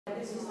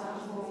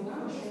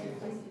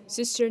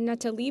Sister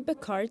Nathalie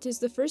Becart is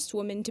the first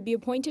woman to be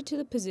appointed to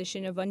the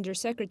position of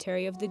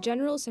Undersecretary of the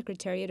General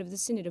Secretariat of the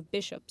Synod of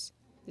Bishops.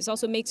 This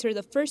also makes her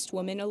the first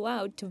woman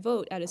allowed to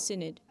vote at a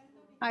synod.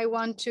 I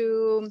want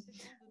to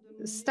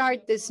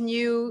start this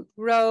new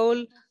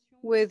role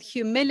with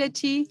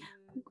humility,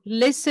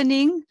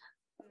 listening,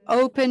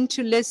 open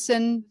to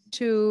listen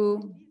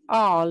to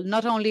all,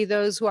 not only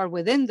those who are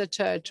within the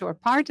church or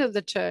part of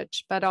the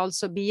church, but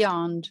also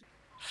beyond.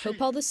 Pope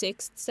Paul VI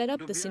set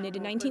up the synod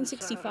in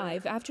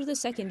 1965 after the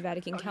Second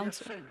Vatican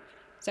Council.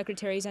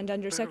 Secretaries and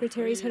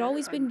undersecretaries had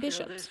always been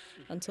bishops,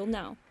 until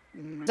now.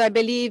 I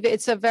believe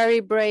it's a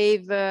very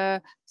brave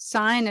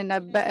sign and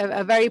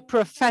a very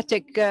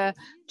prophetic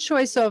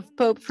choice of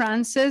Pope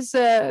Francis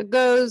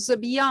goes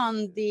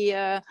beyond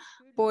the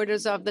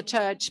borders of the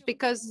church,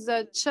 because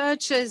the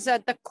church is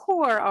at the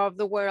core of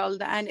the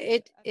world and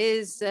it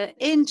is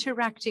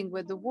interacting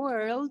with the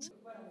world.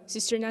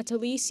 Sister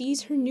Nathalie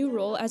sees her new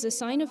role as a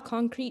sign of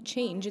concrete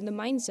change in the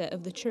mindset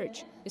of the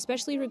church,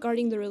 especially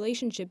regarding the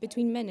relationship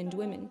between men and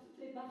women.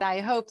 I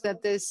hope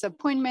that this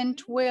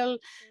appointment will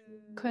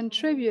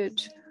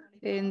contribute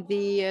in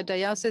the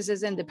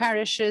dioceses and the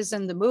parishes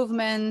and the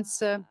movements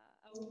to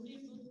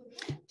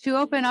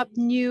open up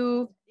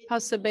new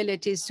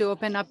possibilities, to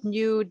open up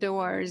new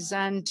doors,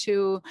 and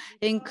to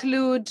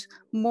include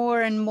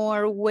more and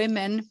more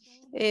women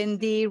in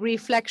the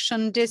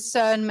reflection,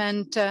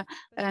 discernment,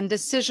 and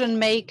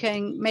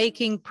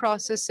decision-making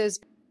processes.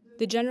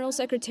 The General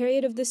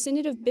Secretariat of the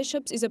Synod of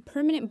Bishops is a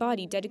permanent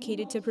body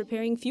dedicated to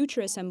preparing future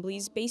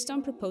assemblies based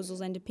on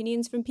proposals and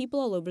opinions from people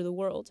all over the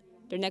world.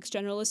 Their next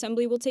General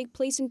Assembly will take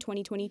place in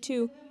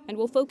 2022 and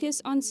will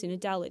focus on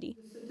synodality.